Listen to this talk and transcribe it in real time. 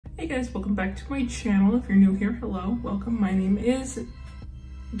Hey guys, welcome back to my channel. If you're new here, hello, welcome. My name is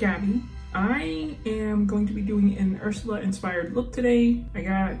Gabby. I am going to be doing an Ursula inspired look today. I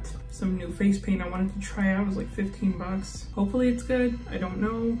got some new face paint I wanted to try out. It was like 15 bucks. Hopefully it's good. I don't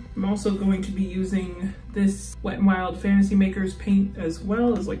know. I'm also going to be using this Wet n Wild Fantasy Makers paint as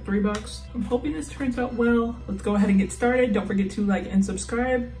well. It's like 3 bucks. I'm hoping this turns out well. Let's go ahead and get started. Don't forget to like and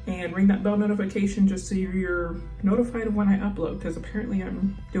subscribe and ring that bell notification just so you're notified of when I upload, because apparently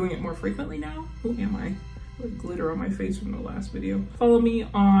I'm doing it more frequently now. Who am I? Glitter on my face from the last video. Follow me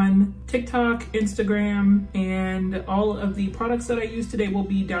on TikTok, Instagram, and all of the products that I use today will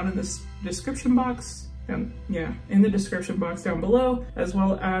be down in the description box. In the description box down below, as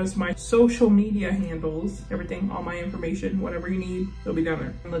well as my social media handles, everything, all my information, whatever you need, it'll be down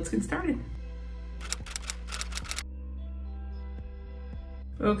there. And let's get started.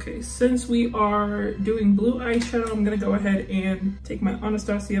 Okay, since we are doing blue eyeshadow, I'm gonna go ahead and take my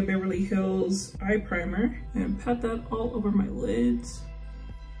Anastasia Beverly Hills eye primer and pat that all over my lids.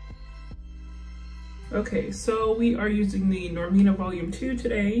 Okay, so we are using the Normina Volume 2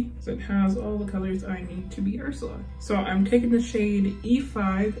 today, so it has all the colors I need to be Ursula. So I'm taking the shade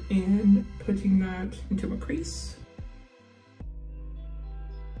E5 and putting that into my crease.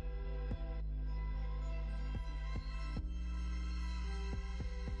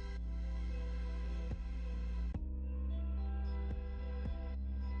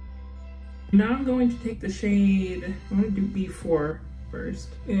 Now I'm going to take the shade, I'm going to do B4 first,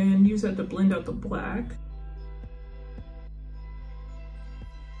 and use that to blend out the black.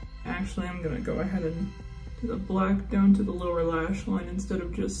 Actually, I'm going to go ahead and do the black down to the lower lash line instead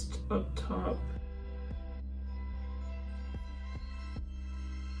of just up top.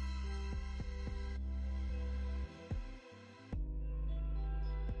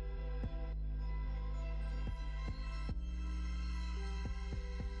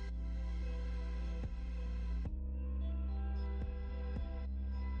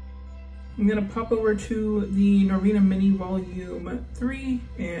 I'm gonna pop over to the Normina Mini Volume 3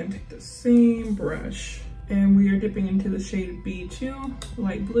 and take the same brush. And we are dipping into the shade B2,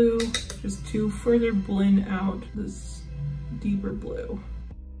 light blue, just to further blend out this deeper blue.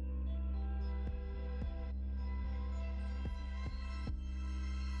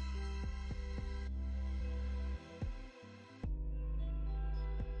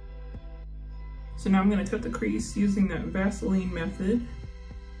 So now I'm gonna cut the crease using that Vaseline method.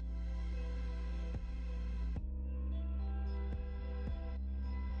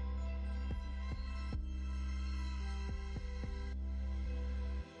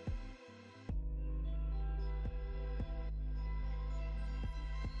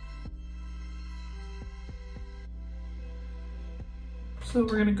 So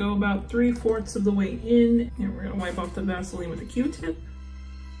we're gonna go about 3/4 of the way in, and we're gonna wipe off the Vaseline with a Q-tip.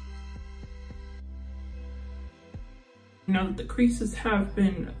 Now that the creases have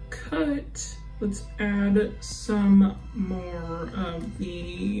been cut, let's add some more of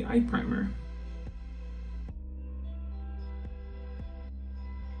the eye primer.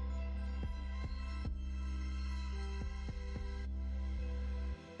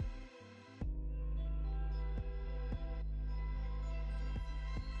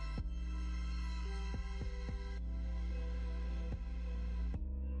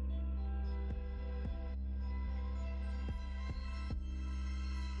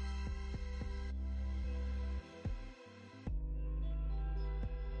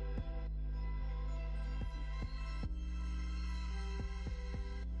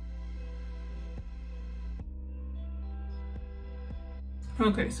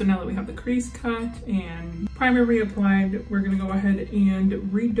 Okay, so now that we have the crease cut and primer reapplied, we're gonna go ahead and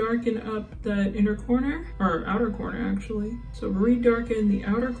redarken up that inner corner, or outer corner actually. So redarken the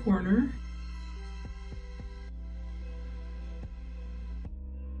outer corner.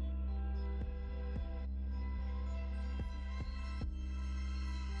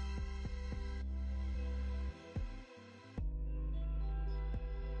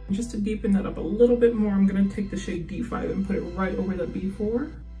 Just to deepen that up a little bit more, I'm gonna take the shade D5 and put it right over the B4.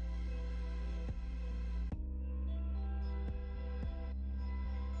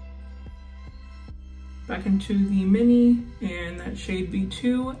 Back into the mini and that shade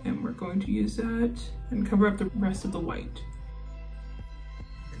B2, and we're going to use that and cover up the rest of the white.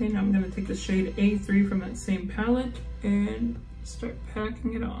 Okay, now I'm gonna take the shade A3 from that same palette and start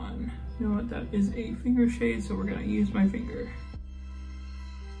packing it on. You know what, that is a finger shade, so we're gonna use my finger.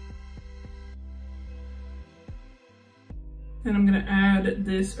 And I'm gonna add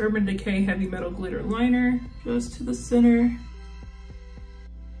this Urban Decay Heavy Metal Glitter Liner just to the center.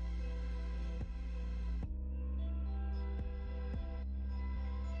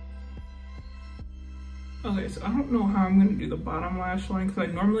 Okay, so I don't know how I'm gonna do the bottom lash line because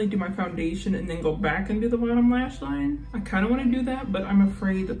I normally do my foundation and then go back and do the bottom lash line. I kind of want to do that, but I'm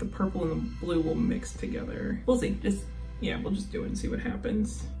afraid that the purple and the blue will mix together. We'll see. Yeah, we'll just do it and see what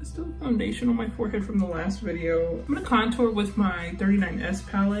happens. I still have foundation on my forehead from the last video. I'm gonna contour with my 39S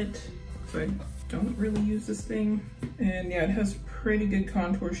palette because I don't really use this thing. And yeah, it has pretty good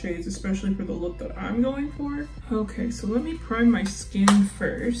contour shades, especially for the look that I'm going for. Okay, so let me prime my skin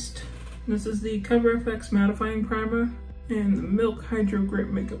first. This is the Cover FX Mattifying Primer and the Milk Hydro Grip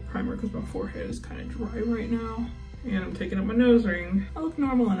Makeup Primer because my forehead is kind of dry right now. And I'm taking up my nose ring. I look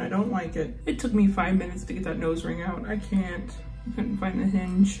normal and I don't like it. It took me 5 minutes to get that nose ring out. I couldn't find the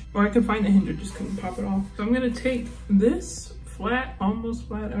hinge. Or I could find the hinge, I just couldn't pop it off. So I'm gonna take this flat, almost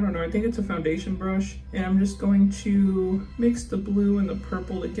flat, I don't know, I think it's a foundation brush. And I'm just going to mix the blue and the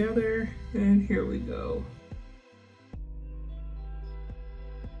purple together. And here we go.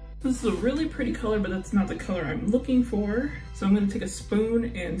 This is a really pretty color, but that's not the color I'm looking for. So I'm gonna take a spoon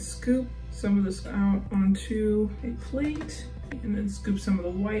and scoop some of this out onto a plate and then scoop some of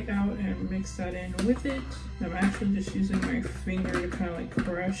the white out and mix that in with it. And I'm actually just using my finger to kind of like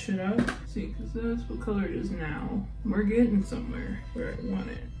brush it up. See, because that's what color it is now. We're getting somewhere where I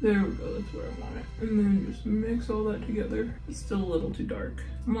want it. There we go, that's where I want it. And then just mix all that together. It's still a little too dark.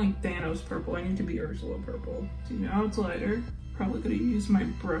 I'm like Thanos purple, I need to be Ursula purple. See, now it's lighter. Probably gonna use my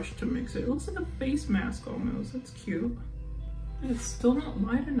brush to mix it. It looks like a face mask almost, that's cute. It's still not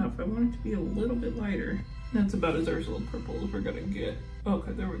light enough. I want it to be a little bit lighter. That's about as Ursula purple as we're gonna get.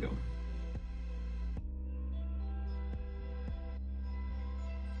 Okay, there we go.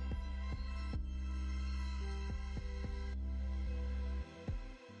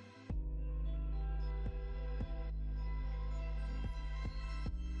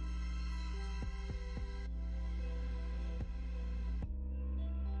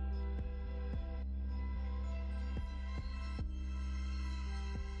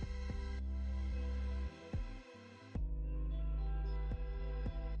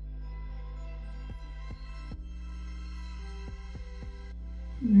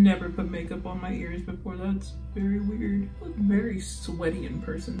 Never put makeup on my ears before. That's very weird. I look very sweaty in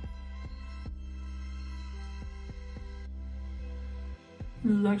person.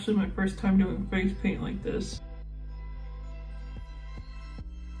 This is actually my first time doing face paint like this.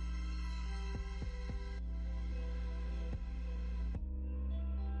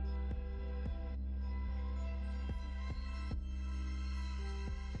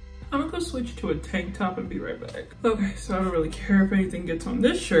 I'm gonna go switch to a tank top and be right back. Okay, so I don't really care if anything gets on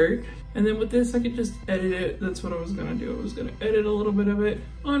this shirt. And then with this, I could just edit it. That's what I was gonna do. I was gonna edit a little bit of it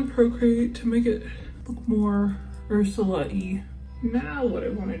on Procreate to make it look more Ursula-y. Now what I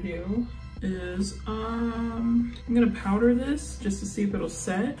wanna do is, I'm gonna powder this just to see if it'll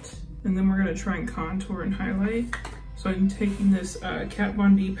set. And then we're gonna try and contour and highlight. So I'm taking this Kat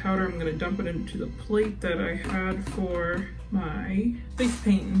Von D powder, I'm gonna dump it into the plate that I had for my face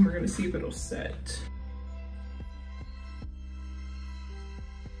paint and we're gonna see if it'll set.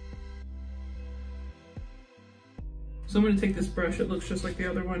 So I'm gonna take this brush, it looks just like the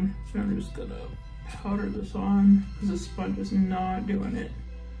other one, and I'm just gonna powder this on because the sponge is not doing it.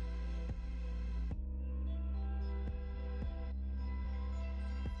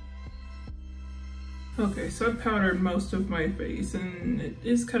 Okay, so I've powdered most of my face and it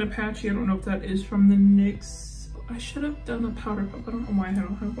is kind of patchy. I don't know if that is from the NYX. I should have done a powder puff. I don't know why I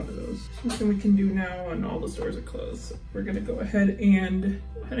don't have one of those. Something we can do now and all the stores are closed. So we're gonna go ahead and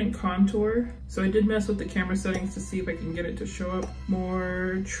contour. So I did mess with the camera settings to see if I can get it to show up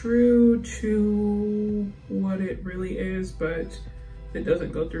more true to what it really is, but if it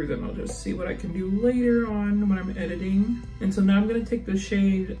doesn't go through, then I'll just see what I can do later on when I'm editing. And so now I'm gonna take the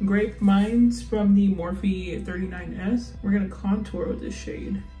shade Grape Minds from the Morphe 39S. We're gonna contour with this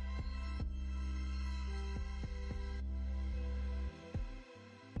shade.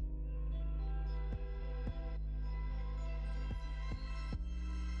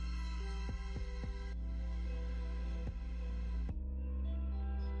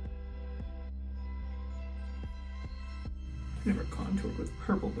 Never contoured with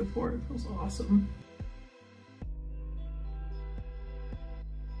purple before, it feels awesome.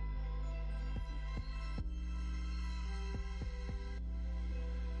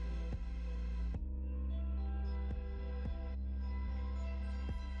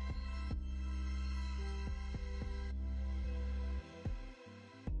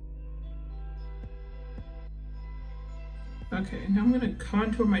 Okay, now I'm gonna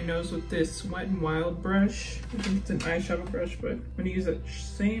contour my nose with this Wet n Wild brush. I think it's an eyeshadow brush, but I'm gonna use that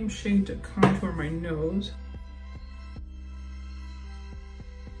same shade to contour my nose.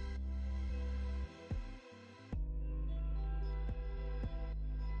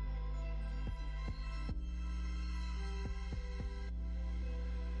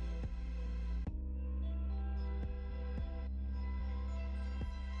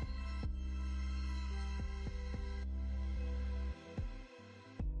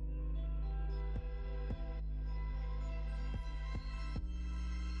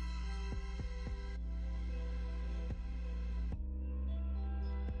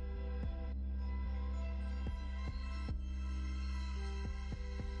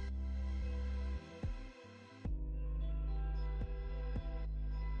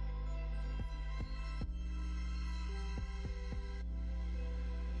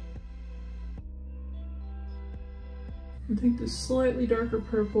 I'll take this slightly darker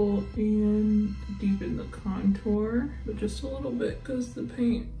purple and deepen the contour, but just a little bit because the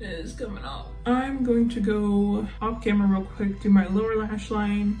paint is coming off. I'm going to go off camera real quick, do my lower lash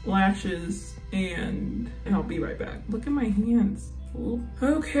line, lashes, and I'll be right back. Look at my hands. Ooh.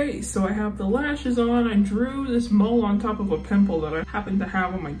 Okay, so I have the lashes on. I drew this mole on top of a pimple that I happen to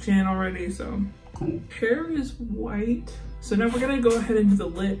have on my chin already, so cool. Hair is white. So now we're gonna go ahead and do the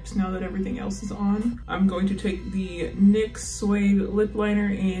lips now that everything else is on. I'm going to take the NYX Suede lip liner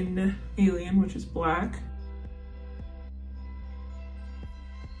in Alien, which is black.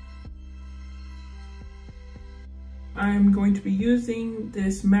 I'm going to be using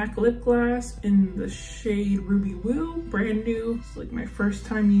this MAC lip gloss in the shade Ruby Woo, brand new. It's like my first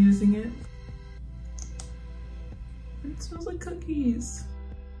time using it. It smells like cookies.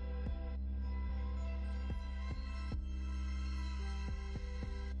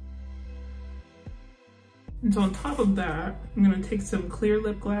 And so on top of that, I'm gonna take some clear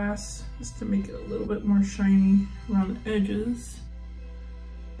lip gloss just to make it a little bit more shiny around the edges.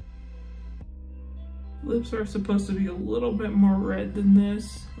 Lips are supposed to be a little bit more red than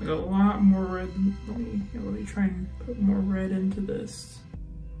this, like a lot more red than, let me try and put more red into this.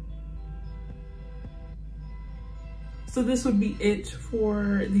 So this would be it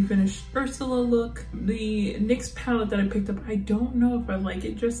for the finished Ursula look. The NYX palette that I picked up, I don't know if I like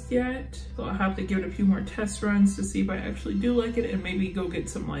it just yet. So I'll have to give it a few more test runs to see if I actually do like it, and maybe go get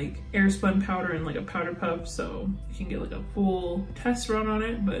some like airspun powder and like a powder puff so you can get like a full test run on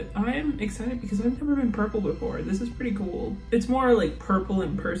it. But I am excited because I've never been purple before. This is pretty cool. It's more like purple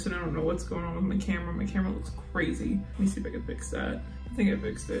in person. I don't know what's going on with my camera. My camera looks crazy. Let me see if I can fix that. I think I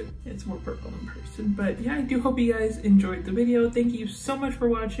fixed it. It's more purple in person. But yeah, I do hope you guys enjoyed the video. Thank you so much for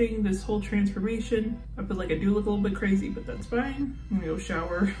watching this whole transformation. I feel like I do look a little bit crazy, but that's fine. I'm gonna go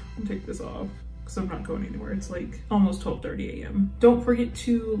shower and take this off because I'm not going anywhere. It's like almost 12:30 a.m. Don't forget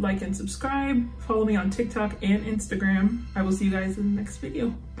to like and subscribe. Follow me on TikTok and Instagram. I will see you guys in the next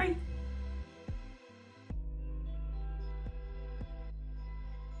video. Bye.